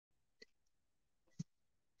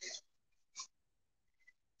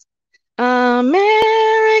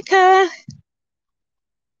America.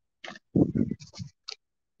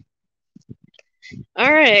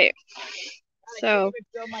 All right. So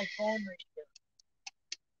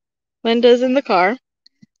Linda's in the car.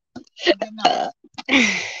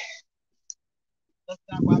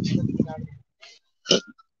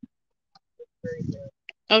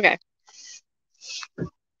 Okay.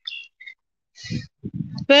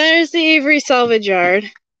 There's the Avery salvage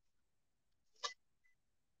yard.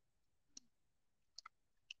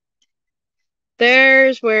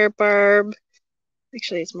 There's where Barb,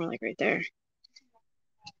 actually it's more like right there.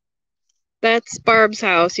 That's Barb's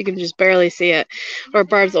house. You can just barely see it. Or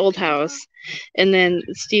Barb's old house. And then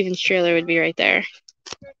Steven's trailer would be right there.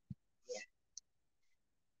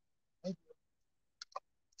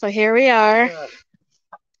 So here we are.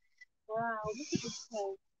 Wow, look at this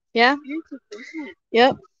place. Yeah? Beautiful, isn't it?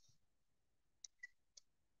 Yep.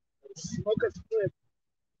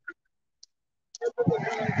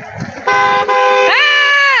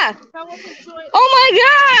 Ah! Oh my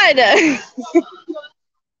God!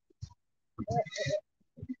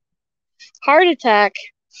 Heart attack.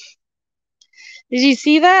 Did you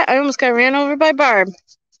see that? I almost got ran over by Barb.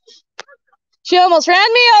 She almost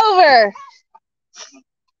ran me over.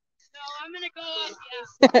 No, I'm gonna go up.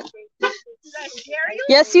 Yeah. Did I scare you?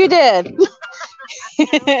 Yes, you did.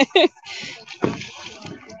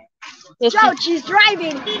 Joe, she's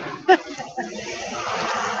driving.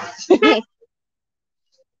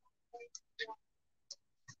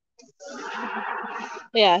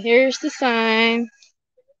 Yeah, here's the sign.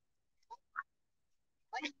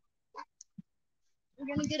 We're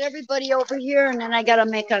gonna get everybody over here, and then I gotta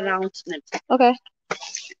make an announcement. Okay.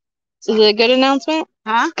 Is it a good announcement?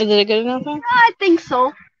 Huh? Is it a good announcement? I think so.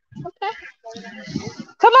 Okay.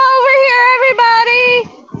 Come over here, everybody.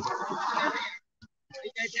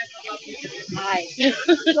 Hi.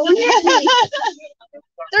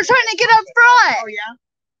 They're trying to get up front. Oh, yeah?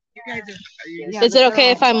 You guys are Is it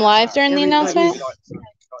okay if I'm live during the announcement?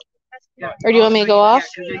 Or do you want me to go off?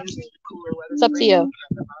 It's up to you.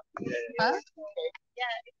 Huh?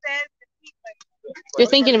 You're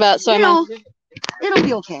thinking about it, so I'm on. It'll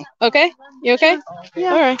be okay. Okay? You okay?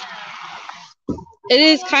 Yeah. All right. It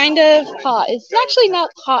is kind of hot. It's actually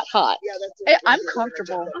not hot. I'm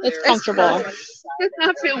comfortable. It's comfortable. It's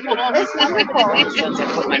not feel warm. It's comfortable.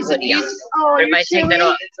 Put my hoodie on. Oh, Everybody take that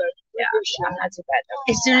off. Yeah, I'm not too bad though.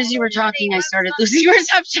 As soon as you were talking, I started losing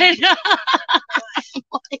reception.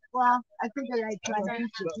 Well, I figured I'd try to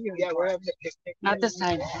teach it here. Yeah, we're having a picnic. Not this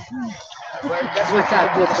time. What's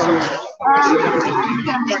that?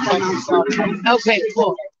 Okay,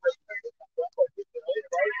 cool.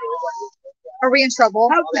 Are we in trouble?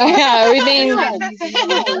 Yeah, are we being,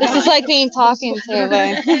 this is like being talking to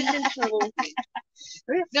everybody.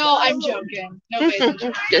 No, I'm joking. Nobody's in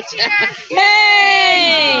trouble.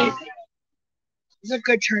 Hey! It's a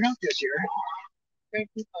good turnout this year.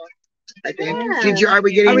 I think. Yeah. Are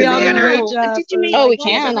we getting the banner? Oh, we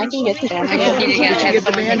can. I can get the banner. Did you get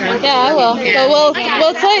the banner? Yeah, I will. So we'll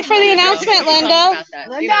wait for the announcement, Linda.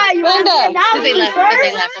 Linda,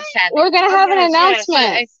 We're gonna have an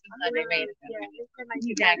announcement.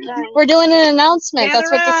 We're doing an announcement.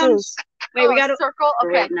 That's what this is. Wait, we got a circle.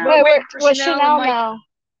 Okay. Wait, where's Chanel now?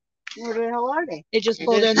 Where the hell are they? They just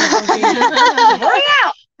pulled in. Hurry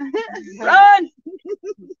out! Run!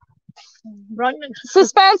 Run!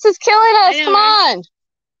 Suspense is killing us. Come on.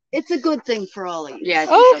 It's a good thing for all of you. Yeah.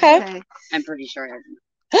 Oh, okay. I'm pretty sure.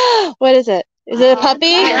 What is it? Is it a puppy?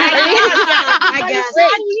 I guess.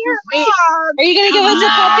 Are you gonna give us a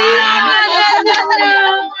puppy?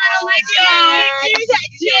 No. Oh my God.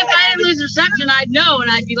 See, if I didn't lose reception, I'd know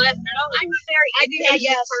and I'd be letting her know. I'm a very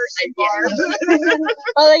educated person.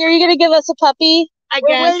 Oh, like, are you gonna give us a puppy? I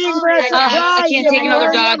guess. I can't take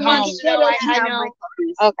another dog home. I know.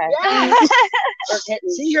 Okay.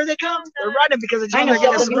 See, here they come. They're running because they're getting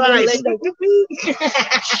a surprise.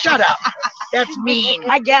 Shut up. That's mean.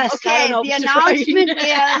 I guess. Okay, the announcement is.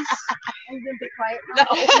 I'm gonna be quiet now.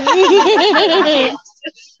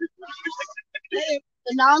 The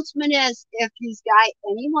announcement is, if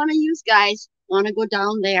any one of you guys want to go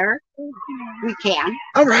down there, we can.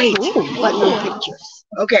 All right. But no pictures.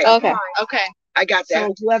 Okay. Okay. Okay. I got that.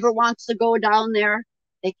 So whoever wants to go down there,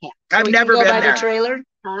 they can. I've never been there.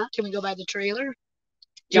 Huh? Can we go by the trailer?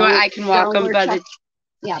 I can walk them by the.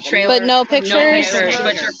 Yeah, but no pictures.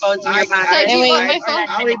 Put your phones in your pocket. And we-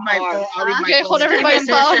 I'll leave my phone. Okay, hold everybody's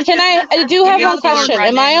phone. I do have one question.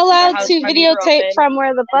 Am I allowed to videotape from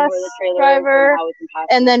where the bus driver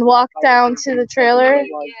and then walk down to the trailer?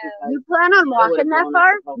 You plan on walking that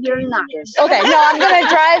far? You're not. Okay, no, I'm gonna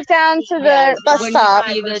drive down to the bus stop.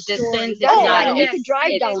 The distance, it's Oh, not. you can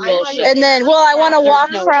drive down there. And then, well, I want to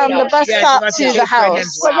walk from the bus stop to the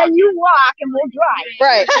house. So then you walk and we'll drive.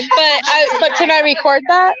 Right, but can I record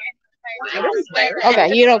that?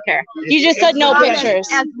 Okay, you don't care. You just said no pictures.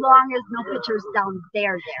 As long as no pictures down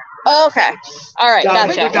there. Okay, all right,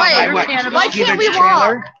 gotcha. Why can't we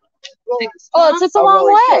walk? Oh, it's a long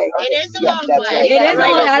way. It is a long way. It is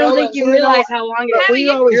long. I don't think you realize how long it is.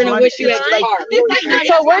 You're gonna wish you had a car.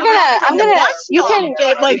 So you can.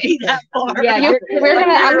 It might be that far. Yeah,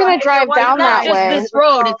 I'm gonna drive down that way. It's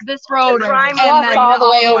this road. And walk all the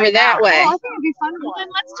way over that way.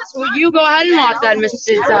 Well, you go ahead and walk that,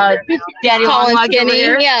 Mrs. Daddy Tall and Longlegs over skinny,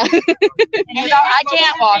 here. yeah. I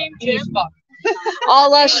can't walk. She's fucked.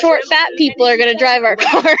 All us short, fat people are gonna drive our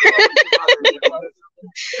car.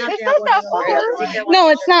 It's not that far. No,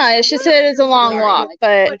 it's not. It's just that it's a long walk,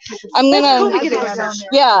 but I'm gonna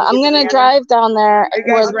drive down there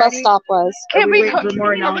where the bus stop was. Are we waiting for more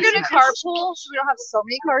Are we gonna announcements? carpool so we don't have so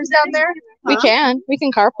many cars down there? We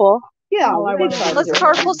can carpool. Yeah, let's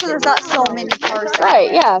carpool so there's not so many cars.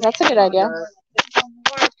 Right? Yeah, that's a good idea.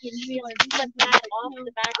 She really doesn't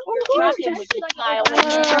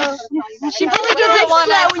want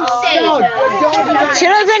to. She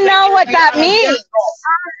doesn't know what that means.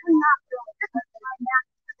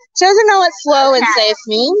 She doesn't know what slow and safe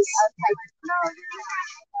means.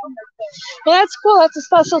 Well, that's cool. That's a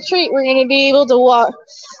special treat. We're gonna be able to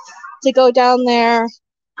go down there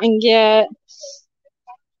and get.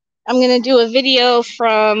 I'm gonna do a video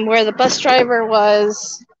from where the bus driver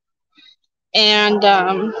was and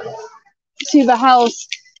to the house,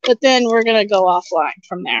 but then we're gonna go offline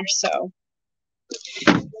from there. So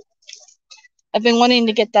I've been wanting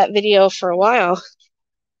to get that video for a while.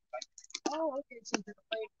 Oh, okay. So you're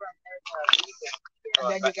playing from there.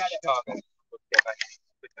 And then you got it.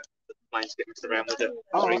 Mine's getting around with it.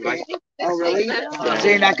 Oh, really? So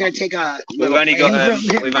you're not going to take a. We've only got.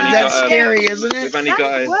 That's scary, isn't it? We've only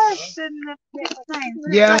got.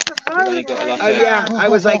 Yeah. We've only got like Yeah. I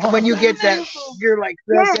was like, when you get that, you're like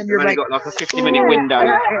this, and we've you're only like. got like a 50-minute window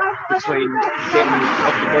between getting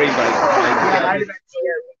off the green bike.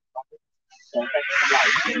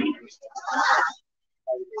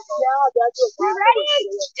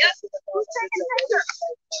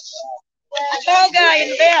 Tall guy in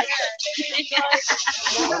the back.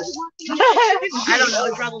 I don't know.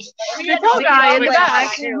 Probably. The tall guy in the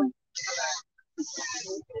back.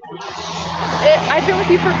 I've been with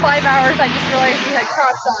you for 5 hours. I just realized you had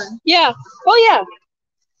Crocs on. Yeah. Oh yeah.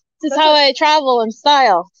 This is how I travel in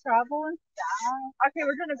style. Travel and style. Okay,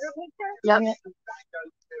 we're doing a group picture? Yep.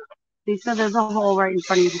 They said there's a hole right in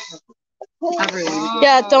front of you. Everyone.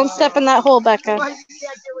 Yeah, don't step in that hole, Becca.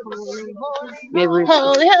 Maybe.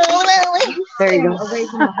 There you go.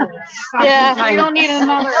 Yeah. We don't need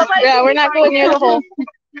another. Yeah, we're not going near the hole.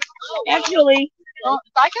 Actually, don't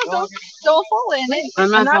fall in it. I'm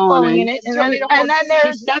not falling in it. And then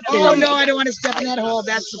there's. Oh no, I don't want to step in that hole.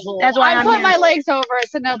 That's the hole. That's why I put my legs over it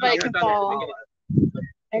so nobody can fall.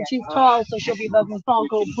 And she's tall, so she'll be above the fall.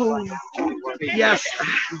 Go boom. Yes.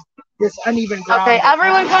 This uneven ground. Okay,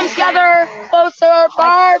 everyone come together. Closer,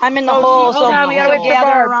 Barb. I'm in the hole, so we gotta wait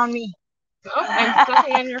Gather for around me. I'm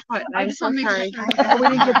stepping on your foot. I'm so sorry. Oh, we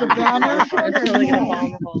didn't get the banner. It's really gonna fall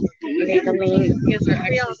in the hole. Yes,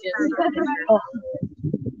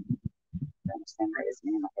 sir.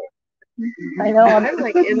 I know. I'm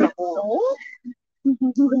like in the hole.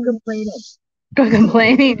 Go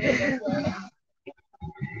complaining.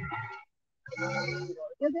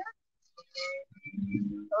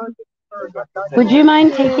 Would you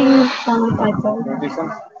mind taking some of my photos?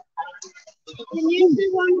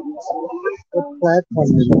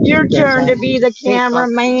 Your turn to be the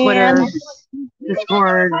cameraman. Twitter,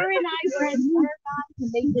 Discord. Reddit?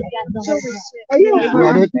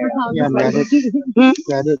 Yeah, Reddit.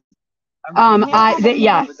 Reddit.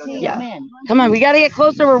 Yeah. Come on, we gotta get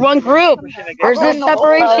closer. We're one group. Where's this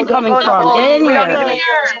separation coming from? Get in here.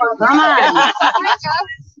 Come on.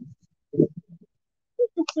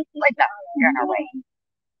 Like that. You're in our way.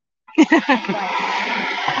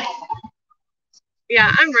 Yeah,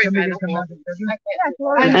 I'm right by the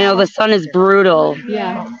hole. I know the sun is brutal.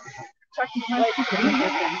 Yeah.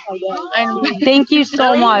 Thank you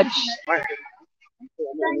so much.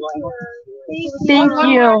 Thank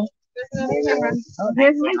you. I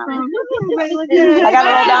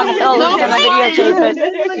gotta roll down the hill and my videotape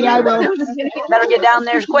it. Yeah, I will. Better get down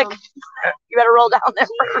there quick. You better roll down there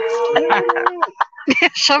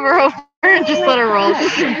first. Shove her over and just let her roll.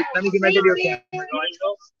 Let me get my video camera.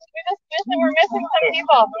 We're missing some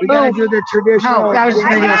people. We gotta do the traditional. Oh, I was just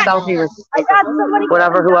making a selfie with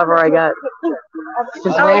whoever I got.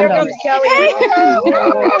 Just random.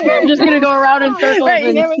 I'm just gonna go around in circles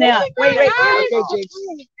and snap. Wait.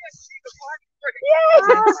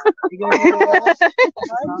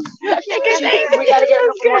 Okay, James. We gotta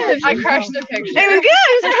get I crushed the picture. It was good.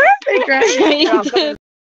 It was perfect, right?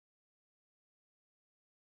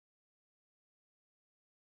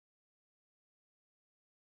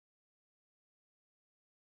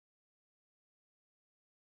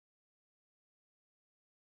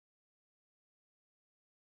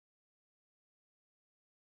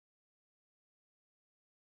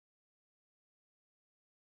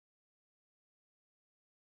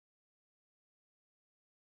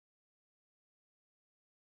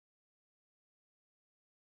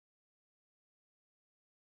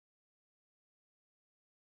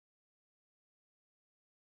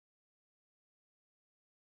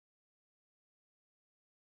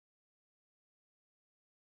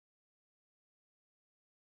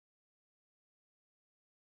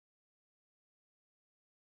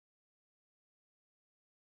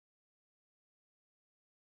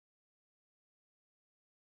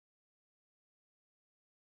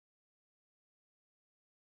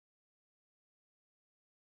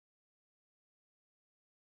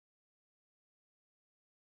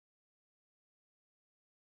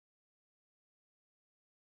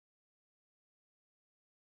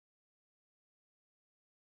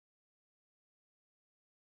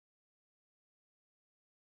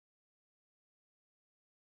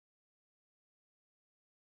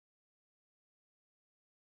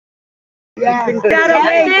 Yeah, gotta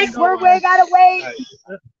wait. Gotta wait.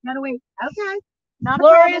 Gotta wait. Okay.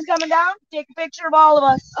 Gloria's coming down. Take a picture of all of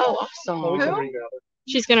us. Oh, awesome.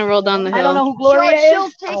 She's gonna roll down the hill. I don't know who Gloria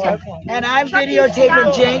is. And I'm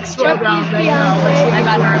videotaping Jenks roll down thing. I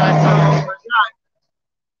got her last time.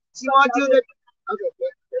 So you want to do the? Okay.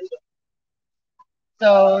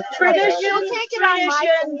 So Tradition.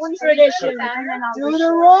 Do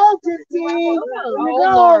the roll, Tiffany.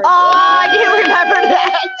 Oh, I didn't remember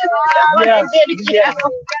that. Yeah.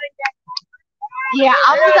 Yeah,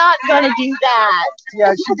 I'm not gonna do that.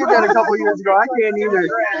 Yeah, she did that a couple years ago. I can't either.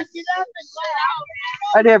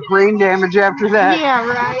 I'd have brain damage after that. Yeah,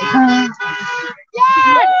 right.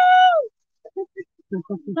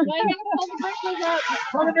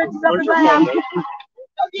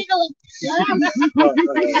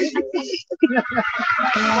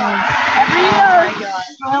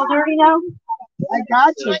 Well, dirty now. I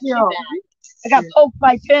got you. I got poked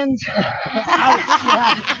by pins. You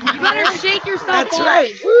better shake yourself. That's off.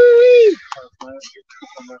 right.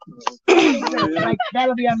 Like,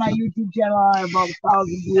 that'll be on my YouTube channel. I have about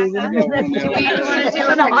 1,000 views.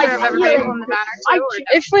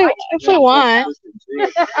 If we want,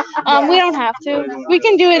 we don't have to. We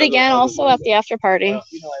can do it again also at the after party.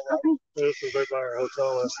 This is right by our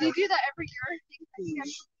hotel. Do you do that every year?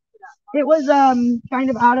 It was kind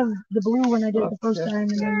of out of the blue when I did it the first time.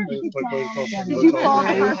 And then Did you fall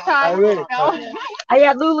the first time? No. I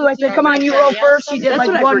had Lulu. I said, "Come on, you roll first." She did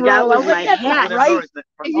like one roll. I was like, "That's not right."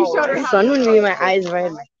 And you showed her how. Sun wouldn't be in my eyes if I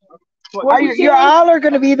had my. you all are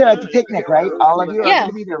going to be there at the picnic, right? All of you are going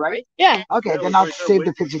to be there, right? Yeah. Okay, then I'll save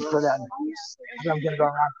the pictures for that. I'm going to go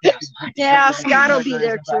around. Yeah, Scott will be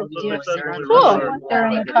there too. Cool. They're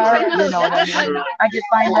in the car. You know what I mean? I just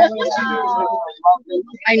find that.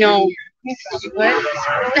 I know.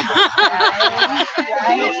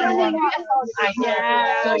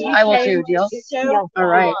 I will too. Deal. All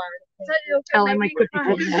right. I might quit the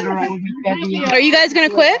Are you guys gonna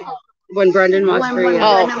quit? When Brendan walks through.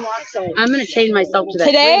 Oh, I'm gonna change myself to that.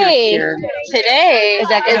 today is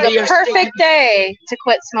a a perfect day to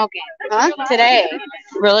quit smoking. Huh? Today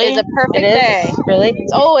Really? is a perfect day. Really?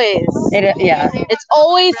 It's always. Yeah. It's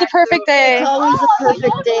always the perfect day. It's always a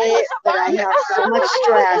perfect day, but I have so much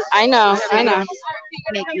stress. I know.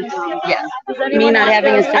 Yeah. Me not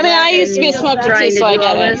having a I mean, I used to be a smoker too, so I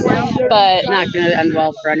get it. But not gonna end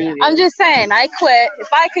well for any of you. I'm just saying, I quit.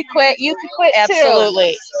 If I could quit, you could quit too.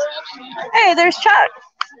 Absolutely. Hey, there's Chuck.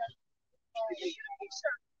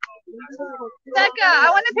 Becca, I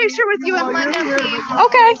want a picture with you and Linda, please.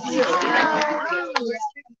 Okay.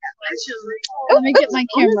 Let me get my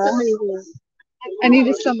camera. I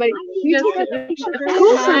needed somebody. Yes, Thank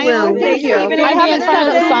you. I have in front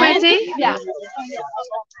of the sign. Yeah.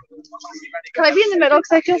 Can I be in the middle?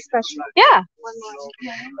 Because I feel special. Yeah.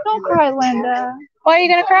 Don't cry, Linda. Why are you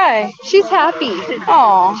gonna cry? She's happy.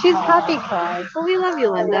 Oh. She's happy cry. Well, we love you,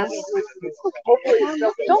 Linda.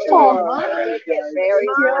 Don't fall.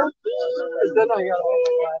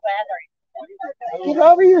 Get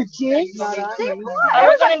over your cheeks. I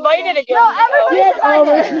wasn't invited again. No, everybody. Get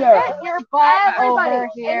over here. Get your butt over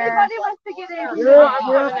here. Everybody wants to get in. You're a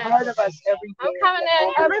part of us every day. I'm coming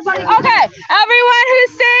in. Everybody. Okay, everyone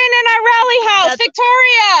who's staying in our rally house,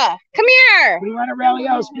 Victoria, come here. We want a rally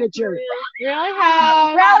house picture. Rally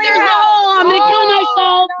house. Rally There's no house. hole. I'm gonna kill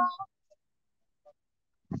myself.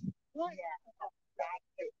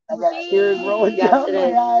 I got tears rolling down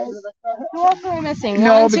my eyes. Who else are we missing?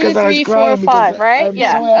 No, 1, 2, because I was 3, 4, crying 5, because right? I'm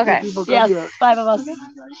Yeah. so happy Okay. people come here. Yes, 5 of us.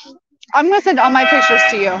 I'm gonna send all my pictures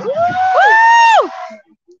to you. Woo!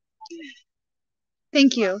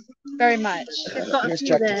 Thank you very much. Here's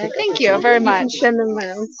Chuck to take Thank you very much.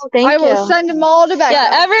 Thank I will you. send them all to Becky. Yeah,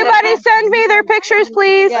 everybody send me their pictures,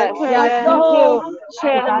 please. Yes.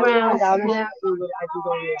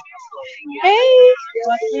 Hey,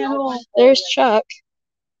 there's Chuck.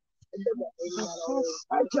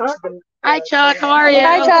 Hi, Chuck. How are you?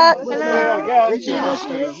 Hi, Chuck. It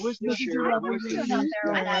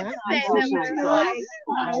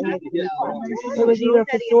was either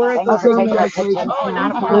historic or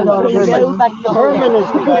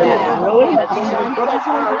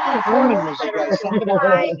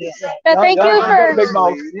Yeah, thank you for. Big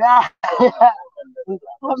mouth. Yeah.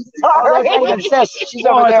 I'm sorry. She's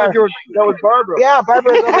over there. That was Barbara. Yeah,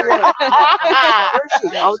 Barbara's over there.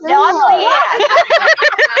 Oh, no, I'm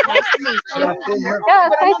Nice to meet you. Yeah,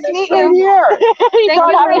 nice to meet you. Here. Thank you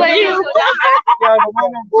for letting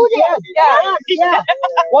Yeah.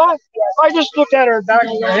 What? I just looked at her back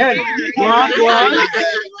of my head.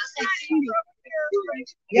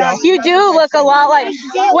 Yeah. You do look a lot like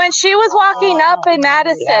when she was walking up in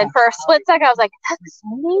Madison for a split second. I was like, "That's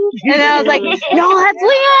me," and I was like, "No, that's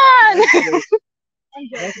Leon."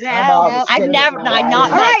 I've not.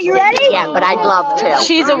 All right, you ready? Yeah, but I'd love to.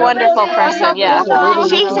 She's a wonderful person. Yeah.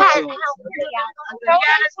 She's had.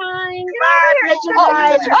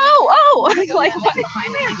 Oh! Like, I'm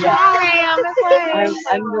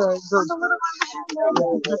the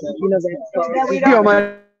you know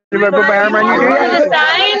that. You put my arm on you? the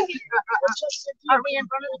sign? Are we in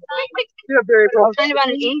front of the sign? Yeah, very well. Kind of on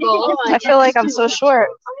an angle. I feel like I'm so short.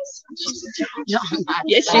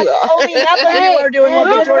 Yes, you are. We're doing what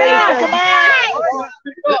Victoria said.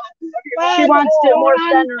 She wants to more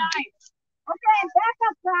center. Okay, back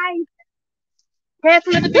up, guys.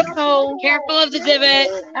 Careful of the big hole. Careful of the divot.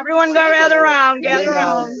 Everyone gather around. Gather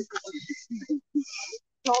around.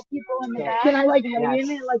 Can I like lay in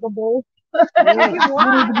it like a bowl? You need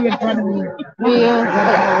to be in front of me.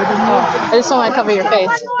 I just don't want to cover your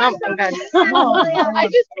face. No, I'm good. I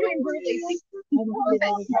just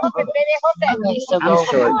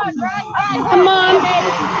Come on.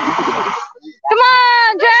 Come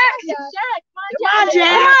on, Jack. Come on,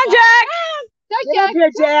 Jack. Come on, Jack. Get up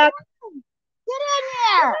here, Jack.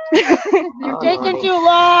 You're taking too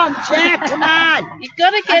long. Jack, come on. You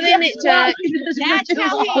gotta get in it, Jack.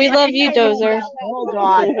 We love you, Dozer. Hold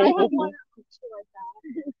on.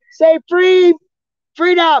 Say freedom.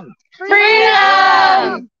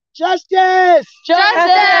 Freedom. Justice.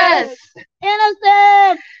 Justice.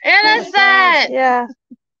 Innocent. Innocent. Yeah.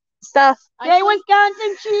 Stuff. Say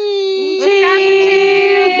Wisconsin cheese.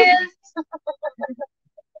 Cheese.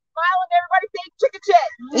 Smile and everybody say chicken chat.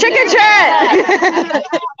 Chicken chat.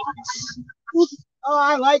 Oh,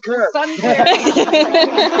 I like her.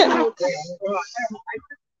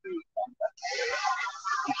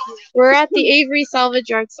 We're at the Avery salvage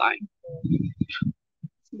yard sign.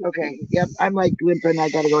 Okay. Yep. I'm like limping. I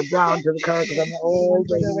gotta go down to the car because I'm old.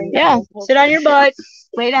 Yeah. Sit on your butt.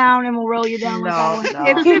 Lay down, and we'll roll you down. No.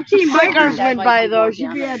 If 15 bikers went by, though,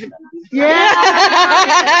 she'd be at Yeah.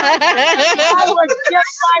 I would get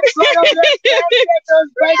my foot over there.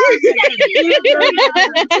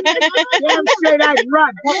 Damn straight, I'd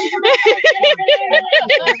run.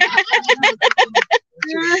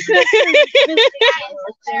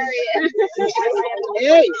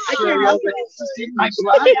 Hey, I can't help it. It's just in my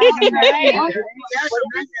blood.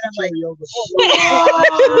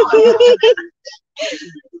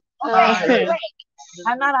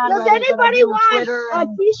 I'm not on. Does anybody want a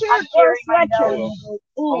t-shirt or a sweatshirt?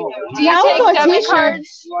 Do you take debit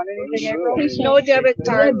cards? No debit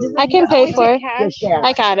card. I can pay for it. Just cash.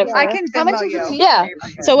 I got it. I can Venmo you. Yeah.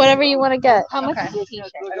 So whatever you want to get. How much is a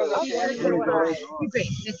t-shirt?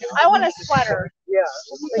 I want a sweater.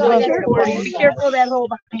 Be careful of that hole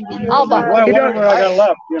behind you. I'll buy. Whatever I got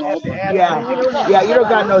left, you know. Yeah, you don't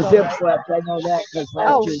got no zips left. I know that because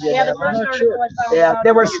last year you had. I'm not sure. Yeah,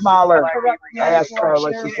 they were smaller. I asked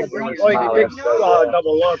Carla, she said they were Oh, you smaller. can get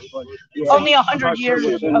double lunch, but Only 100 years.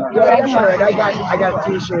 Yeah, that's all right. I got a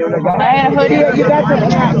t-shirt. I had a hoodie. You got the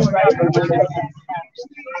hats, right? That's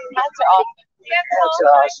all. That's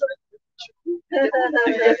awesome.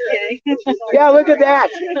 Yeah, look at that.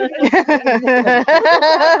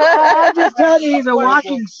 I'm just telling you, he's a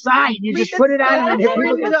walking sign. You just put it on and people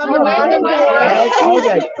can see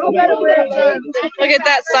it. Look at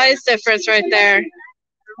that size difference right there.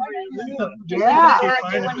 Yeah.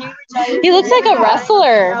 He looks like a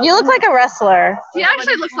wrestler. You look like a wrestler. He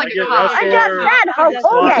actually looks like a cop. I got that. How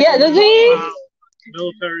cool. Yeah, does he?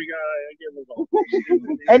 military guy, I give him all.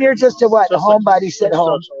 And you're just a what? A homebody, sit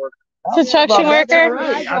home. Construction worker?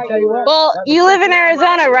 Right. I'll tell you what. Well, you live in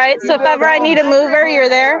Arizona, right? So if ever I need a mover, you're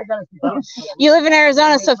there? You live in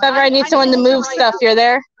Arizona, so if ever I need someone to move stuff, you're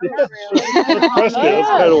there?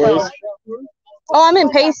 Oh, I'm in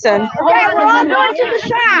Payson. Okay, we're all going to the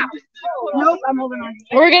shop. Nope, I'm holding on.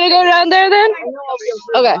 We're going to go down there then?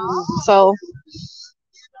 Okay, so.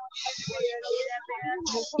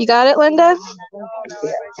 You got it, Linda? I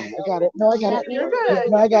got it. No, I got it.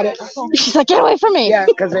 No, I got it. She's like, get away from me. Yeah,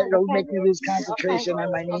 because it'll make me lose concentration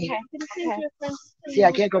on my knee. See,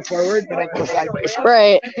 I can't go forward, but I can go sideways.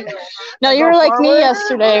 Right. No, you were like me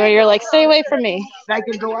yesterday where you're like, stay away from me. I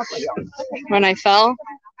can go up again. When I fell.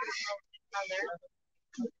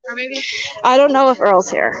 I don't know if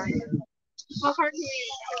Earl's here.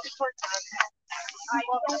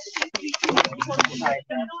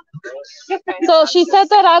 So she said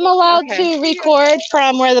that I'm allowed to record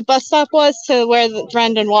from where the bus stop was to where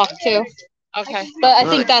Brendan walked to. Okay. But I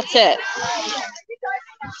think that's it.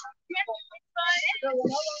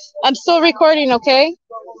 I'm still recording, okay?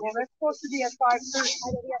 Well, that's supposed to be at 5:30.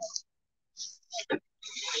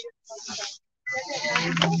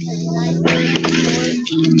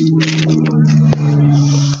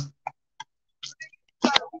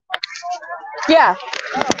 Yeah.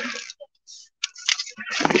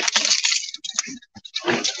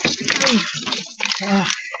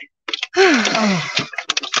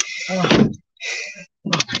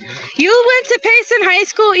 You went to Payson High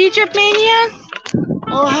School, Egypt Mania?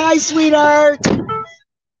 Oh, hi, sweetheart.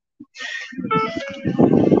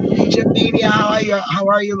 Egypt Mania, how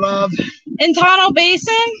are you, love? In Tonto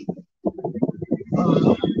Basin?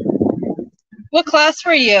 Oh. What class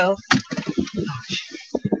were you?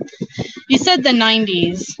 You said the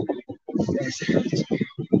 90s.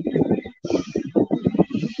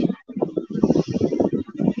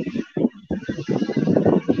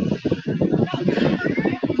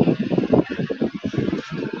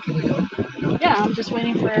 Yeah, I'm just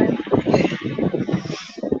waiting for.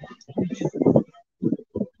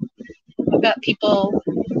 We've got people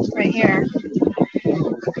right here.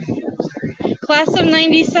 Class of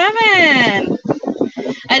 97.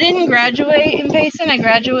 I didn't graduate in Payson. I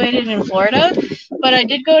graduated in Florida, but I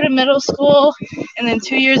did go to middle school and then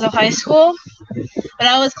 2 years of high school. But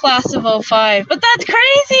I was class of 05. But that's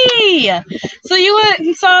crazy! So you went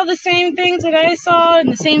and saw the same things that I saw and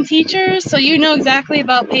the same teachers, so you know exactly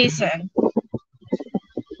about Payson.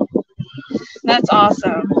 That's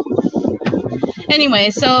awesome. Anyway,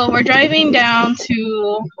 so we're driving down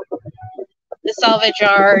to the salvage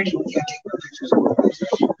yard.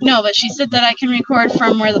 No, but she said that I can record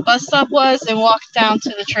from where the bus stop was and walk down to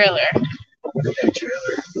the trailer.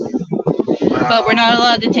 But we're not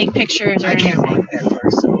allowed to take pictures or anything.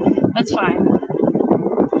 That's fine.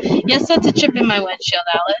 Yes, that's a chip in my windshield,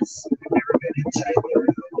 Alice.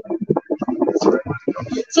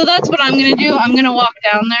 So that's what I'm going to do. I'm going to walk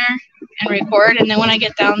down there and record, and then when I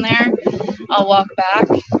get down there, I'll walk back.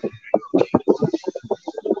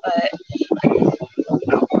 But,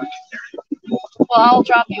 well, I'll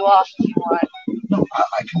drop you off if you want. No,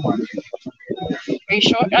 I can walk. Are you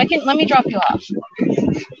sure? Let me drop you off.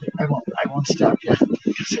 I won't stop you.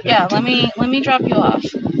 Yeah, let me drop you off.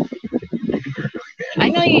 I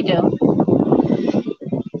know you do.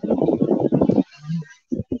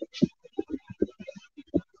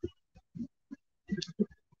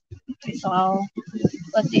 So I'll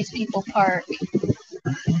let these people park.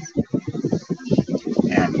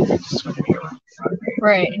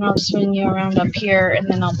 Right, and I'll swing you around up here, and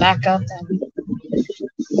then I'll back up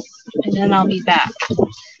and and then I'll be back.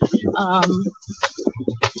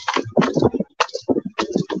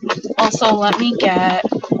 Also, let me get,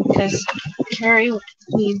 because Carrie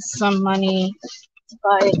needs some money to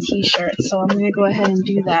buy a t-shirt, so I'm going to go ahead and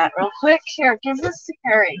do that real quick. Here, give this to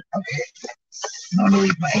Carrie. Okay. I'm going to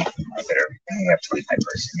leave my better. I have 25%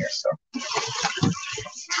 here, so.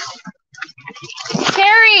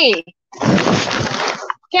 Carrie!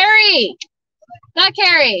 Carrie! Not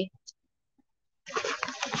Carrie!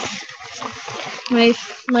 My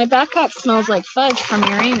backpack smells like fudge from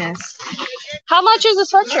Uranus. How much is a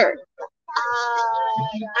sweatshirt?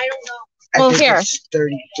 I don't know. Well, here. It's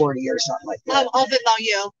 30, 40 or something like that. I'll bid on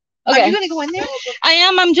you. Okay. Are you going to go in there? I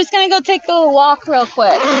am. I'm just going to go take a walk real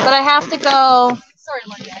quick. But I have to go. Sorry,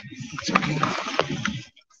 Linda.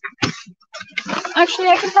 Actually,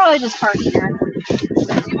 I could probably just park here.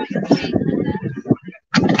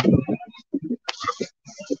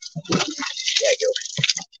 Yeah, go.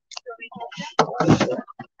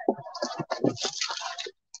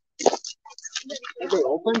 Are they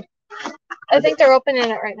open? I think they're opening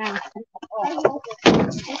it right now.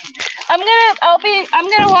 I'm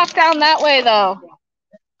gonna walk down that way though.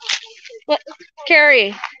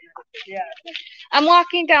 Carrie. Yeah. I'm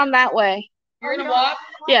walking down that way. You're gonna walk?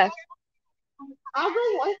 Yeah. I'll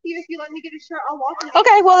go with you if you let me get a shirt. I'll walk.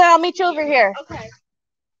 Okay, well then I'll meet you over here. Okay.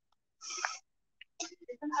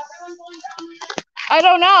 I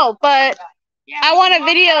don't know, but Yeah, I want a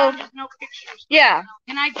video. down, there's no pictures. Yeah.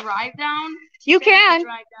 Can I drive down? You can.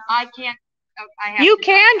 I can't. I have You to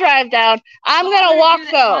can drive down. I'm So gonna walk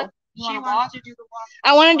though. You want to walk? To do the walk.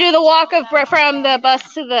 I want to do the walk of from the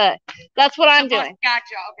bus to the. That's what I'm doing.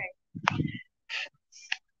 Gotcha. Okay.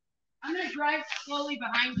 I'm gonna drive slowly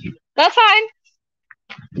behind you. That's fine.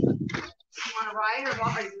 You want to ride or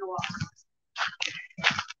walk? Or are you gonna walk?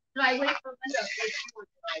 No, I wait for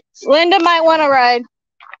Linda. Linda might want to ride.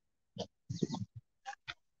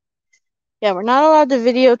 Yeah, we're not allowed to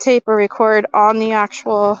videotape or record on the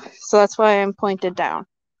actual, so that's why I'm pointed down.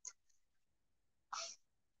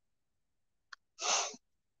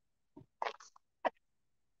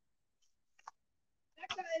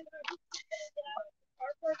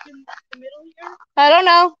 I don't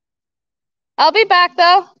know. I'll be back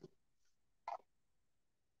though.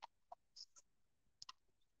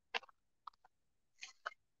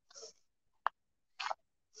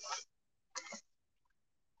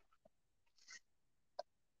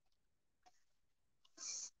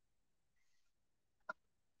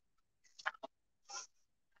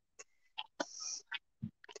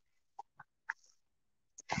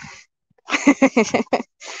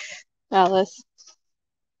 Alice.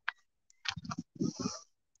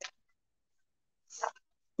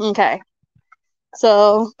 Okay.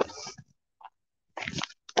 So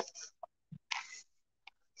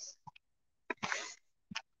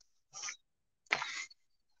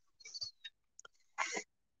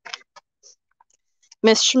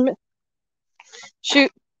Miss Schmidt.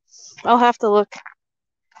 Shoot. I'll have to look.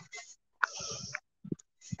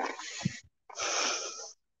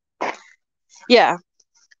 Yeah.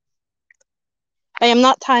 I am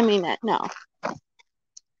not timing it, no.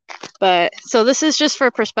 But, so this is just for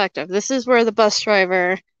perspective. This is where the bus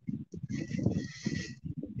driver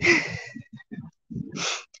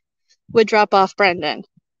would drop off Brendan.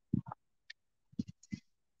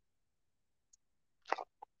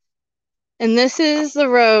 And this is the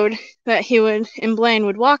road that he would, and Blaine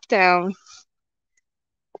would walk down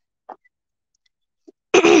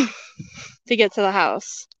to get to the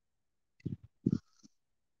house.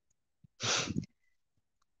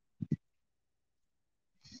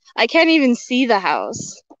 I can't even see the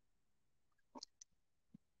house.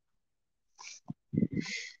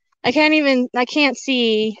 I can't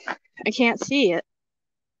see it.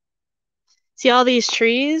 See all these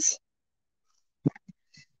trees?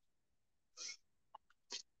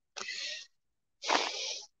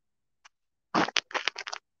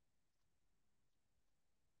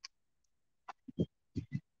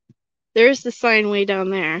 There's the sign way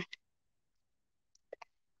down there.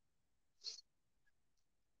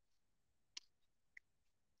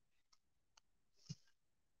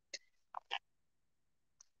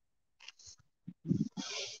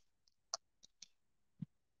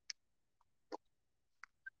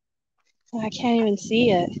 I can't even see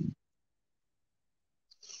it.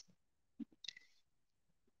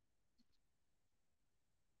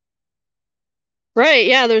 Right,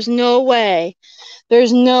 yeah, there's no way.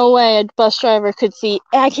 There's no way a bus driver could see.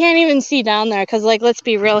 I can't even see down there because, like, let's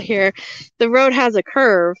be real here. The road has a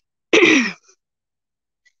curve. It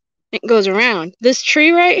goes around. This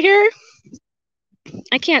tree right here,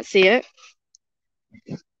 I can't see it.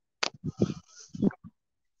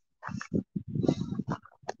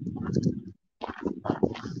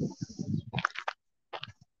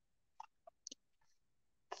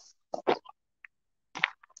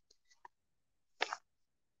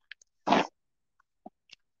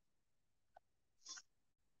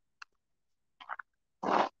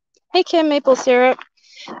 Hey Kim, maple syrup.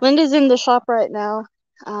 Linda's in the shop right now.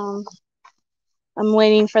 I'm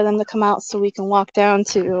waiting for them to come out so we can walk down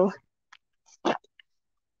to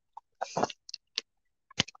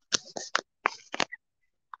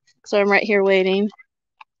so I'm right here waiting.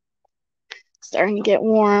 It's starting to get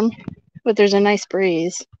warm, but there's a nice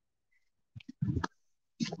breeze.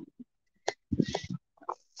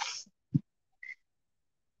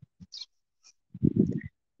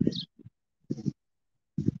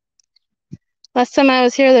 Last time I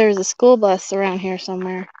was here, there was a school bus around here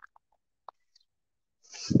somewhere.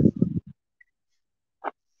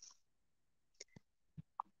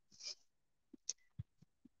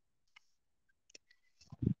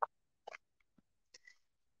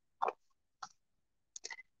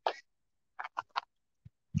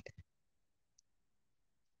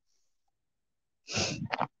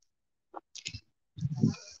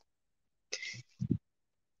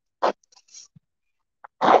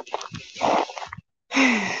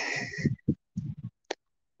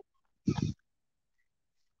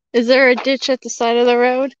 Is there a ditch at the side of the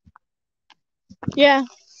road? Yeah,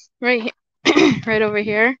 right here. Right over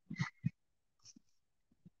here.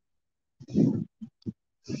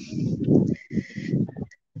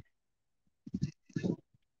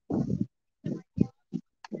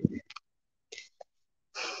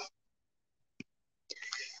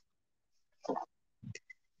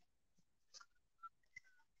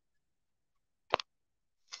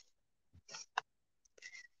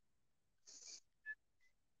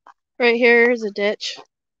 Right here is a ditch.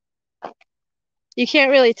 You can't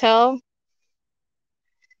really tell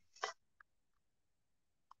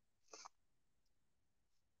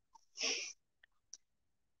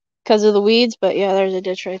because of the weeds, but yeah, there's a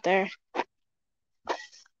ditch right there.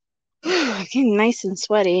 Getting nice and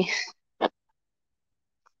sweaty.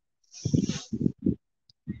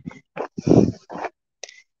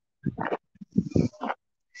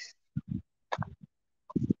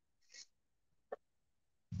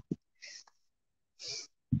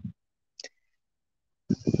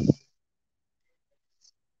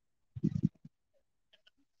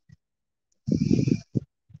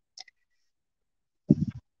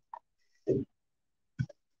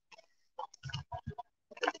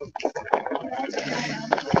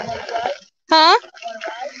 Huh?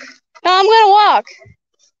 No, I'm gonna walk.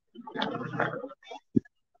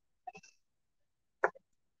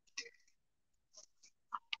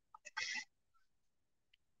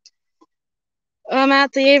 I'm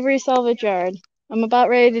at the Avery salvage yard. I'm about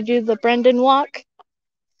ready to do the Brendan walk,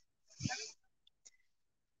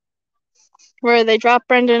 where they drop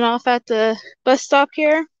Brendan off at the bus stop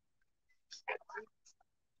here.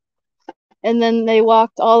 And then they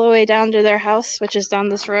walked all the way down to their house, which is down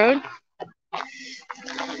this road.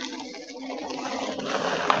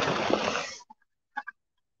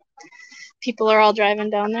 People are all driving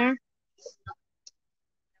down there.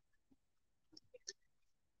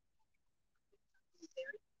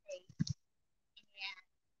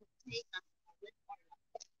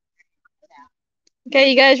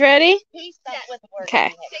 Okay, you guys ready? Okay.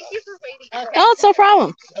 Thank you for waiting. Oh, it's no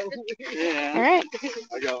problem. Yeah. All right.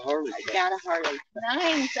 I got a Harley. Got a Harley.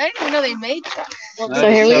 Nice. I didn't even know they made that. So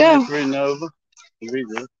here we go. 73 Nova. We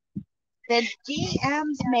do. The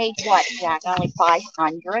GM's made what, Jack? Only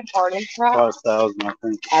 500 Harley trucks? 5,000, I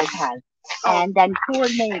think. Okay. And then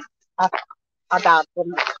Ford made about the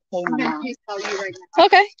same I'm amount. going to tell you right now.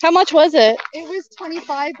 Okay. How much was it? It was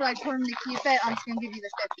 25, but I told him to keep it. I'm just going to give you the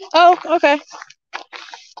 50. Oh, okay.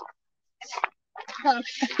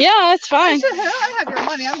 Yeah, it's fine. I have your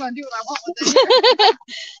money. I'm going to do what I want with it.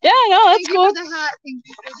 Yeah, no, that's Thank cool. you for the hat. Thank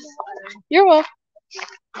you for the water. You're welcome.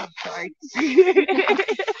 Sorry.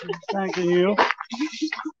 Thank you.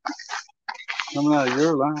 Coming out of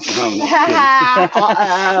your line. No, I'm not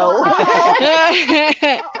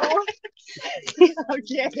kidding.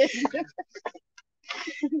 Okay.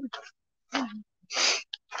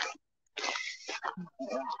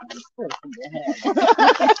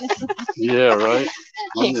 Yeah, right.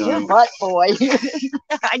 Kick your butt, boy.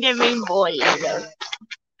 I didn't mean boy either.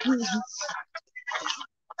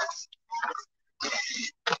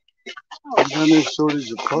 There's no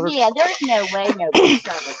shortage of parts. Yeah, there's no way nobody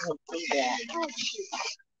could see that.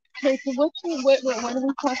 Okay, so what are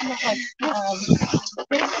we talking about? Like,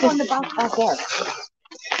 There's on the box back there.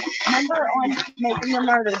 Remember on Making a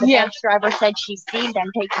Murder, the bus driver said she seen them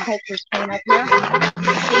taking pictures came up here.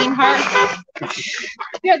 Seen her?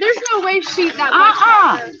 Yeah, there's no way she's that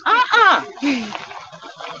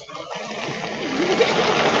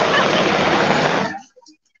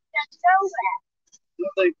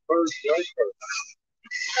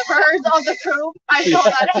The birds on the poop. I saw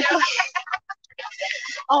that too.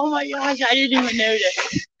 Oh my gosh, I didn't even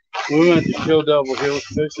notice. We went to Kill Devil Hills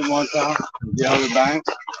fishing one time down the bank,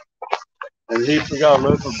 and he forgot to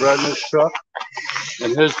look for bread in his truck,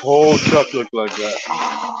 and his whole truck looked like that.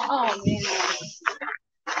 Oh man.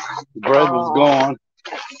 The bread was gone.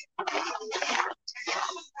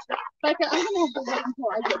 Becca, I'm gonna have to wait until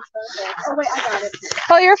I get started. Oh wait, I got it.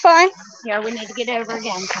 Oh, you're fine. Yeah, we need to get over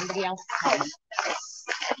again. Somebody else.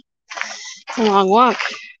 It's a long walk.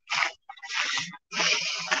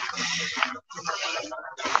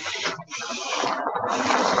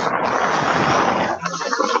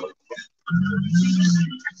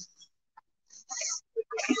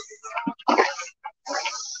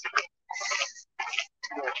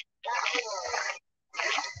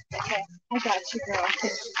 Okay, I got you, girl.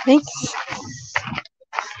 Thanks.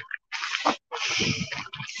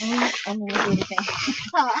 I'm gonna do the thing.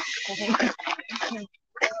 Car.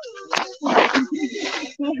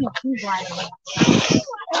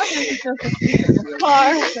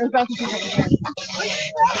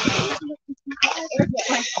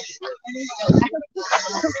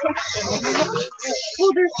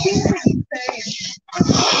 Well, there's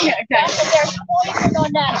yeah, There's poison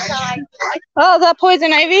on that side. Oh, is that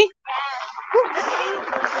poison ivy?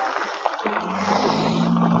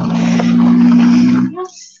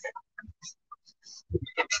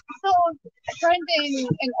 So Brendan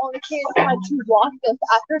and all the kids had to walk this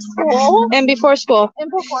after school And before school.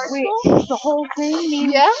 and before Wait, school. the whole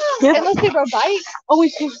thing? Yeah. Yep. Unless they rode bikes. Oh,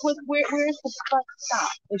 where's the bus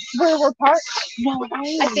stop? Where we're parked? No way.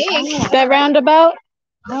 I think. That roundabout?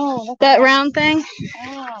 No. That round thing?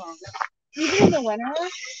 Oh. Even in the winter.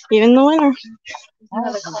 Even in the winter.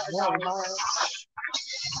 Another car.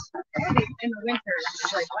 In the winter.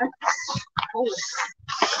 Like what? Oh.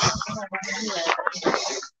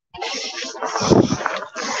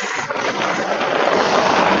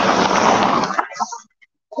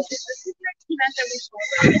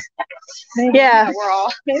 Yeah.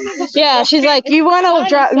 Yeah, she's like, you want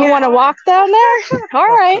to walk down there? All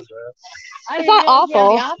right. It's not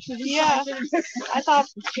awful. Yeah. I thought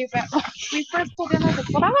too bad. We first pulled in, I was like,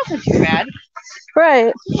 well, that wasn't too bad.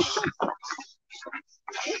 Right.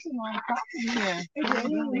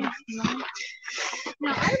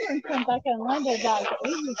 Now, I learned from Becca and Linda that the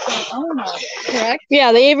Averys don't own it, correct?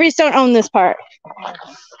 Yeah, the Averys don't own this part.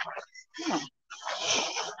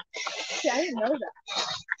 See, I didn't know that.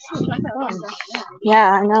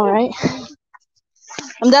 Yeah, I know, right?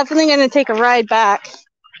 I'm definitely going to take a ride back.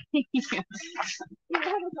 You have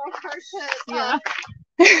a golf cart to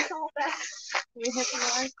solve that. You hit the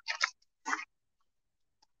line.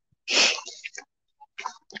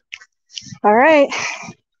 All right.